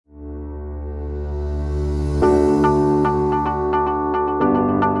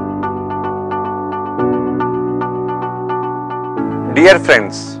Dear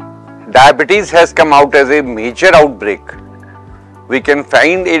friends, diabetes has come out as a major outbreak. We can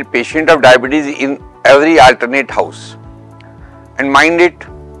find a patient of diabetes in every alternate house. And mind it,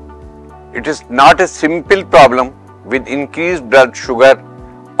 it is not a simple problem with increased blood sugar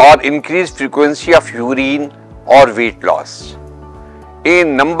or increased frequency of urine or weight loss. A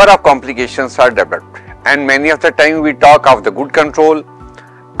number of complications are developed, and many of the time we talk of the good control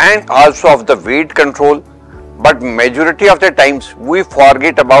and also of the weight control, but majority of the times we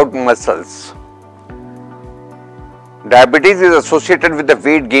forget about muscles. Diabetes is associated with the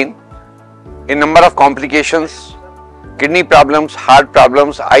weight gain, a number of complications, kidney problems, heart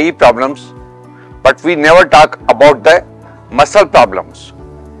problems, eye problems, but we never talk about the muscle problems.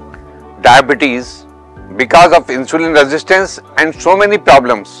 Diabetes, because of insulin resistance and so many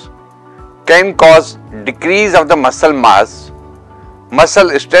problems, can cause decrease of the muscle mass.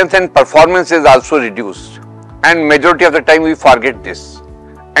 Muscle strength and performance is also reduced, and majority of the time we forget this.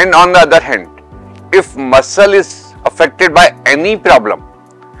 And on the other hand, if muscle is affected by any problem,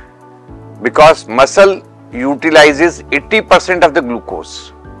 because muscle utilizes 80% of the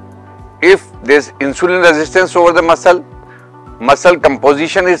glucose, if there is insulin resistance over the muscle, muscle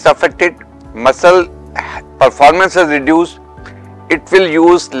composition is affected, muscle performance is reduced, it will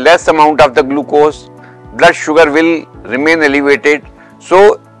use less amount of the glucose, blood sugar will remain elevated.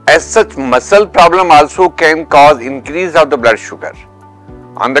 So as such, muscle problem also can cause increase of the blood sugar.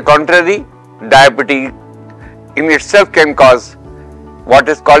 On the contrary, diabetes in itself can cause what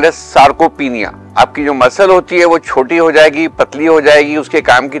is called as sarcopenia. आपकी जो muscle होती है वो छोटी हो जाएगी, पतली हो जाएगी, उसके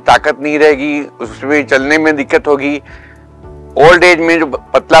काम की ताकत नहीं रहेगी, उसमें चलने में दिक्कत होगी. ओल्ड एज में जो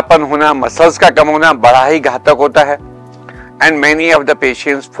पतलापन होना, मसल्स का कम होना बड़ा ही घातक होता है. And many of the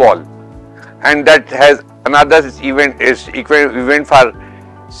patients fall, and that has another event for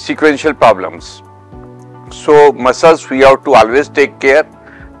sequential problems. So muscles we have to always take care,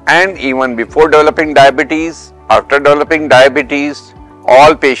 and even before developing diabetes, after developing diabetes,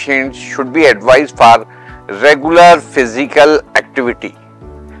 all patients should be advised for regular physical activity,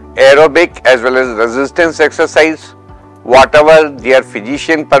 aerobic as well as resistance exercise, whatever their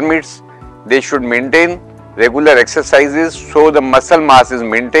physician permits. They should maintain regular exercises so the muscle mass is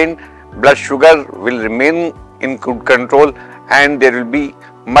maintained, blood sugar will remain in good control, and there will be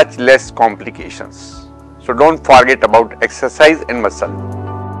much less complications. So don't forget about exercise and muscle.